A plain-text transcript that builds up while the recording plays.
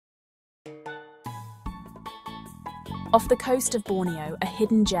Off the coast of Borneo, a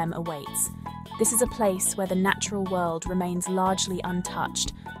hidden gem awaits. This is a place where the natural world remains largely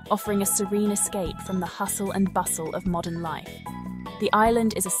untouched, offering a serene escape from the hustle and bustle of modern life. The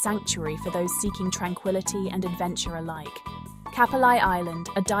island is a sanctuary for those seeking tranquility and adventure alike. Kapalai Island,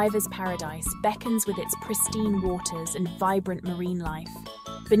 a diver's paradise, beckons with its pristine waters and vibrant marine life.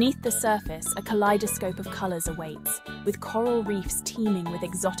 Beneath the surface, a kaleidoscope of colours awaits, with coral reefs teeming with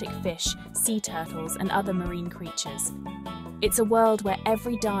exotic fish, sea turtles, and other marine creatures. It's a world where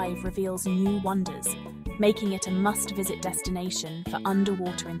every dive reveals new wonders, making it a must-visit destination for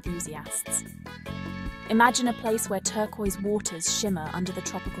underwater enthusiasts. Imagine a place where turquoise waters shimmer under the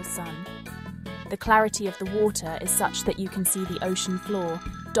tropical sun. The clarity of the water is such that you can see the ocean floor,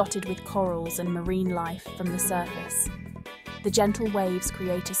 dotted with corals and marine life from the surface. The gentle waves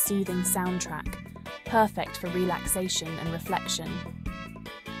create a soothing soundtrack, perfect for relaxation and reflection.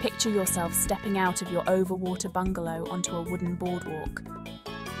 Picture yourself stepping out of your overwater bungalow onto a wooden boardwalk.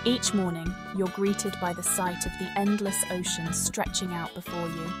 Each morning, you're greeted by the sight of the endless ocean stretching out before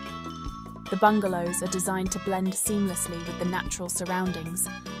you. The bungalows are designed to blend seamlessly with the natural surroundings,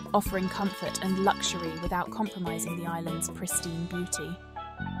 offering comfort and luxury without compromising the island's pristine beauty.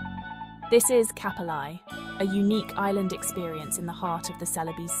 This is Kapalai, a unique island experience in the heart of the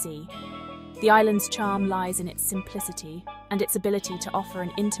Celebes Sea. The island's charm lies in its simplicity and its ability to offer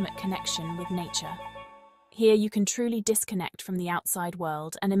an intimate connection with nature. Here you can truly disconnect from the outside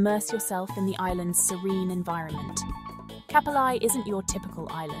world and immerse yourself in the island's serene environment. Kapalai isn't your typical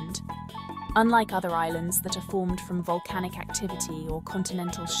island. Unlike other islands that are formed from volcanic activity or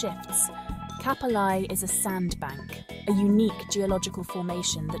continental shifts, Kapalai is a sandbank, a unique geological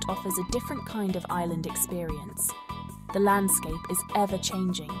formation that offers a different kind of island experience. The landscape is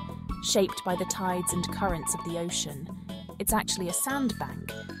ever-changing, shaped by the tides and currents of the ocean. It's actually a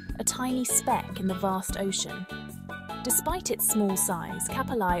sandbank, a tiny speck in the vast ocean. Despite its small size,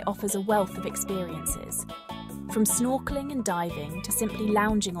 Kapalai offers a wealth of experiences. From snorkeling and diving to simply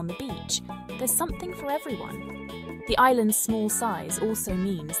lounging on the beach, there's something for everyone. The island's small size also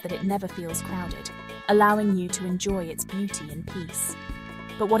means that it never feels crowded, allowing you to enjoy its beauty and peace.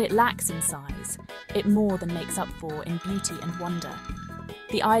 But what it lacks in size, it more than makes up for in beauty and wonder.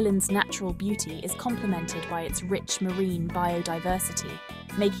 The island's natural beauty is complemented by its rich marine biodiversity,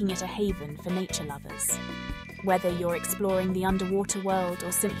 making it a haven for nature lovers. Whether you're exploring the underwater world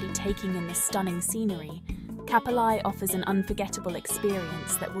or simply taking in the stunning scenery, Kapalai offers an unforgettable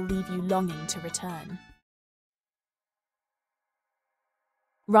experience that will leave you longing to return.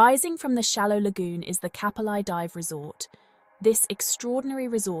 Rising from the shallow lagoon is the Kapalai Dive Resort. This extraordinary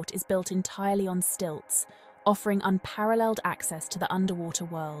resort is built entirely on stilts, offering unparalleled access to the underwater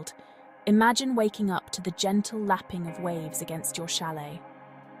world. Imagine waking up to the gentle lapping of waves against your chalet.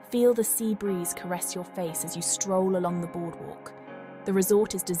 Feel the sea breeze caress your face as you stroll along the boardwalk. The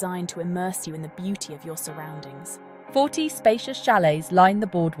resort is designed to immerse you in the beauty of your surroundings. 40 spacious chalets line the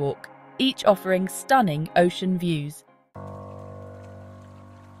boardwalk, each offering stunning ocean views.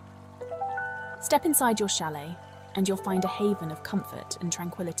 Step inside your chalet, and you'll find a haven of comfort and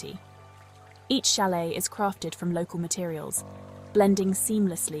tranquility. Each chalet is crafted from local materials, blending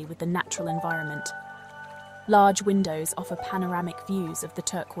seamlessly with the natural environment. Large windows offer panoramic views of the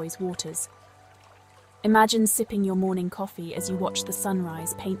turquoise waters. Imagine sipping your morning coffee as you watch the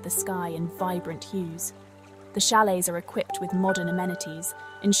sunrise paint the sky in vibrant hues. The chalets are equipped with modern amenities,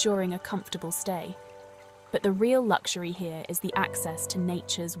 ensuring a comfortable stay. But the real luxury here is the access to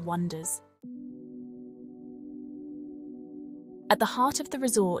nature's wonders. At the heart of the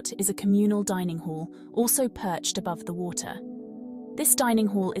resort is a communal dining hall, also perched above the water. This dining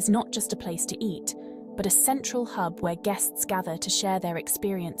hall is not just a place to eat, but a central hub where guests gather to share their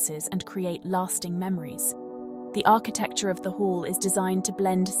experiences and create lasting memories. The architecture of the hall is designed to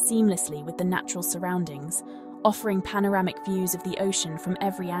blend seamlessly with the natural surroundings, offering panoramic views of the ocean from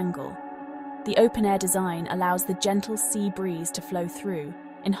every angle. The open-air design allows the gentle sea breeze to flow through,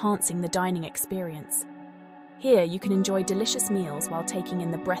 enhancing the dining experience. Here you can enjoy delicious meals while taking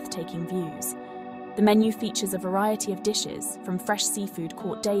in the breathtaking views. The menu features a variety of dishes, from fresh seafood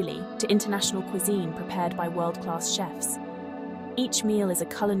caught daily to international cuisine prepared by world-class chefs. Each meal is a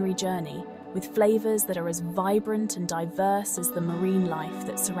culinary journey, with flavours that are as vibrant and diverse as the marine life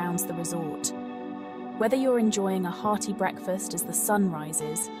that surrounds the resort. Whether you're enjoying a hearty breakfast as the sun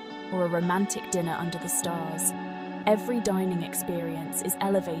rises, or a romantic dinner under the stars, every dining experience is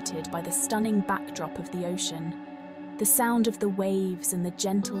elevated by the stunning backdrop of the ocean. The sound of the waves and the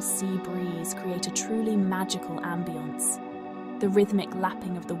gentle sea breeze create a truly magical ambience. The rhythmic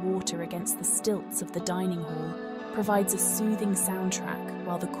lapping of the water against the stilts of the dining hall provides a soothing soundtrack,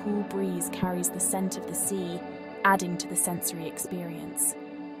 while the cool breeze carries the scent of the sea, adding to the sensory experience.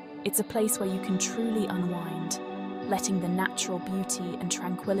 It's a place where you can truly unwind, letting the natural beauty and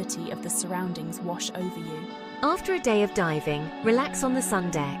tranquility of the surroundings wash over you. After a day of diving, relax on the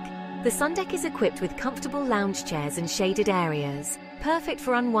sundeck. The sundeck is equipped with comfortable lounge chairs and shaded areas, perfect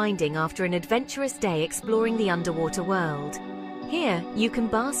for unwinding after an adventurous day exploring the underwater world. Here, you can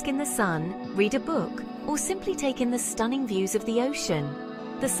bask in the sun, read a book, or simply take in the stunning views of the ocean.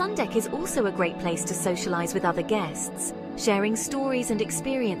 The sundeck is also a great place to socialize with other guests, sharing stories and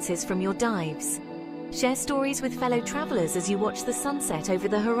experiences from your dives. Share stories with fellow travelers as you watch the sunset over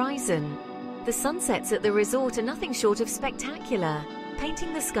the horizon. The sunsets at the resort are nothing short of spectacular,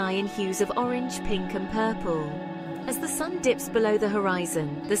 painting the sky in hues of orange, pink and purple. As the sun dips below the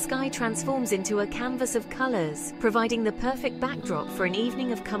horizon, the sky transforms into a canvas of colors, providing the perfect backdrop for an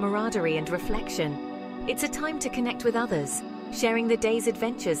evening of camaraderie and reflection. It's a time to connect with others, sharing the day's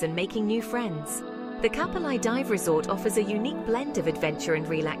adventures and making new friends. The Kapalai Dive Resort offers a unique blend of adventure and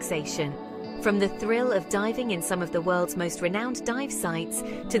relaxation. From the thrill of diving in some of the world's most renowned dive sites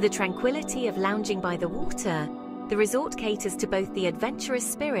to the tranquility of lounging by the water, the resort caters to both the adventurous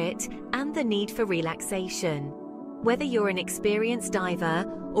spirit and the need for relaxation. Whether you're an experienced diver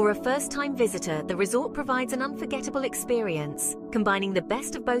or a first-time visitor, the resort provides an unforgettable experience, combining the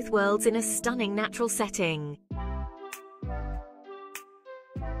best of both worlds in a stunning natural setting.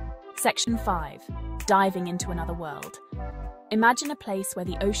 Section 5. Diving into another world. Imagine a place where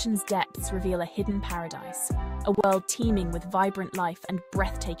the ocean's depths reveal a hidden paradise, a world teeming with vibrant life and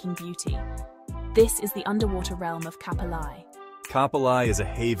breathtaking beauty. This is the underwater realm of Kapalai. Kapalai is a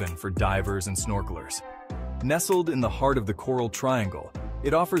haven for divers and snorkelers. Nestled in the heart of the Coral Triangle,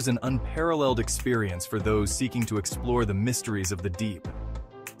 it offers an unparalleled experience for those seeking to explore the mysteries of the deep.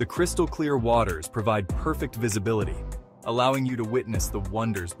 The crystal-clear waters provide perfect visibility, allowing you to witness the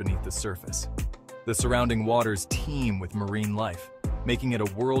wonders beneath the surface. The surrounding waters teem with marine life, making it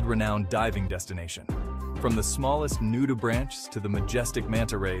a world-renowned diving destination. From the smallest nudibranchs to the majestic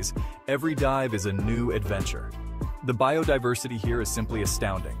manta rays, every dive is a new adventure. The biodiversity here is simply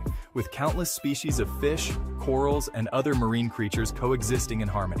astounding, with countless species of fish, corals, and other marine creatures coexisting in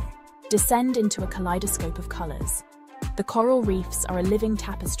harmony. Descend into a kaleidoscope of colors. The coral reefs are a living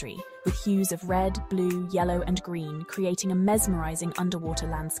tapestry, with hues of red, blue, yellow, and green, creating a mesmerizing underwater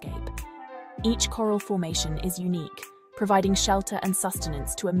landscape. Each coral formation is unique, providing shelter and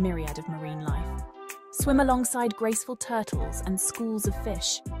sustenance to a myriad of marine life. Swim alongside graceful turtles and schools of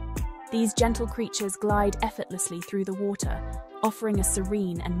fish. These gentle creatures glide effortlessly through the water, offering a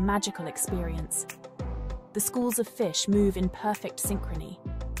serene and magical experience. The schools of fish move in perfect synchrony,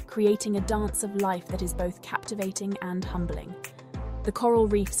 creating a dance of life that is both captivating and humbling. The coral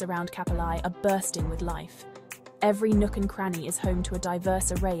reefs around Kapalai are bursting with life. Every nook and cranny is home to a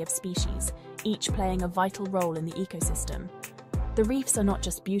diverse array of species, each playing a vital role in the ecosystem. The reefs are not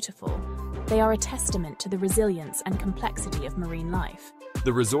just beautiful, they are a testament to the resilience and complexity of marine life.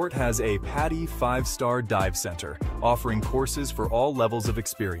 The resort has a PADI 5-star dive center, offering courses for all levels of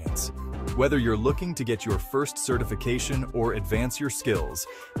experience. Whether you're looking to get your first certification or advance your skills,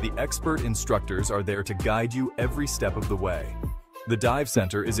 the expert instructors are there to guide you every step of the way. The dive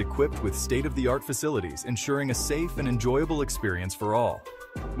center is equipped with state-of-the-art facilities, ensuring a safe and enjoyable experience for all.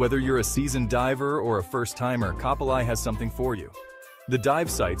 Whether you're a seasoned diver or a first-timer, Kapalai has something for you. The dive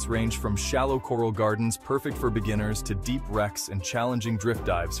sites range from shallow coral gardens perfect for beginners to deep wrecks and challenging drift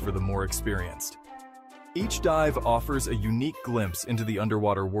dives for the more experienced. Each dive offers a unique glimpse into the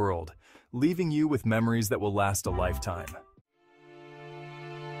underwater world, leaving you with memories that will last a lifetime.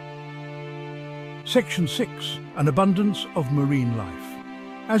 Section 6. An abundance of marine life.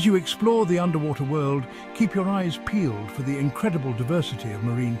 As you explore the underwater world, keep your eyes peeled for the incredible diversity of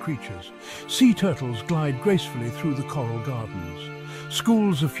marine creatures. Sea turtles glide gracefully through the coral gardens.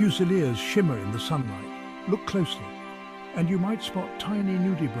 Schools of fusiliers shimmer in the sunlight. Look closely, and you might spot tiny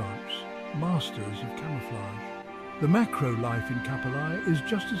nudibranchs, masters of camouflage. The macro life in Kapalai is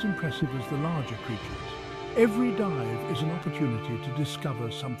just as impressive as the larger creatures. Every dive is an opportunity to discover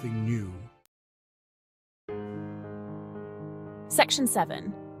something new. Section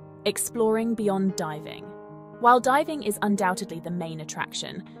 7. Exploring beyond diving. While diving is undoubtedly the main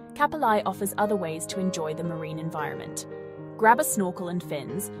attraction, Kapalai offers other ways to enjoy the marine environment. Grab a snorkel and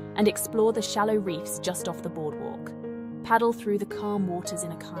fins and explore the shallow reefs just off the boardwalk. Paddle through the calm waters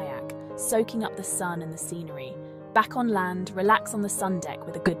in a kayak, soaking up the sun and the scenery. Back on land, relax on the sundeck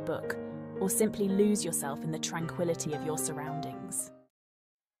with a good book, or simply lose yourself in the tranquility of your surroundings.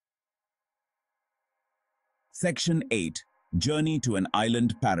 Section 8. Journey to an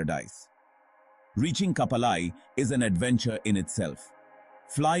island paradise. Reaching Kapalai is an adventure in itself.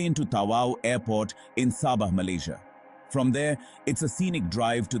 fly into Tawau Airport in Sabah, Malaysia. From there, it's a scenic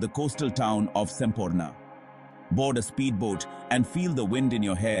drive to the coastal town of Semporna. Board a speedboat and feel the wind in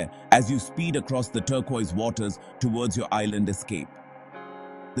your hair as you speed across the turquoise waters towards your island escape.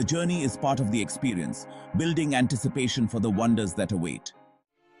 The journey is part of the experience, building anticipation for the wonders that await.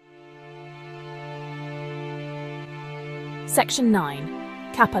 Section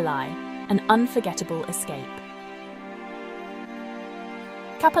 9. Kapalai, an unforgettable escape.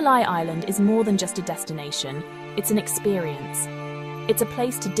 Kapalai Island is more than just a destination, it's an experience. It's a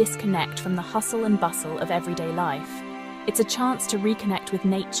place to disconnect from the hustle and bustle of everyday life. It's a chance to reconnect with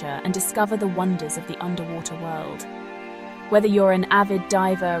nature and discover the wonders of the underwater world. Whether you're an avid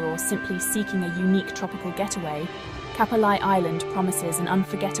diver or simply seeking a unique tropical getaway, Kapalai Island promises an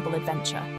unforgettable adventure.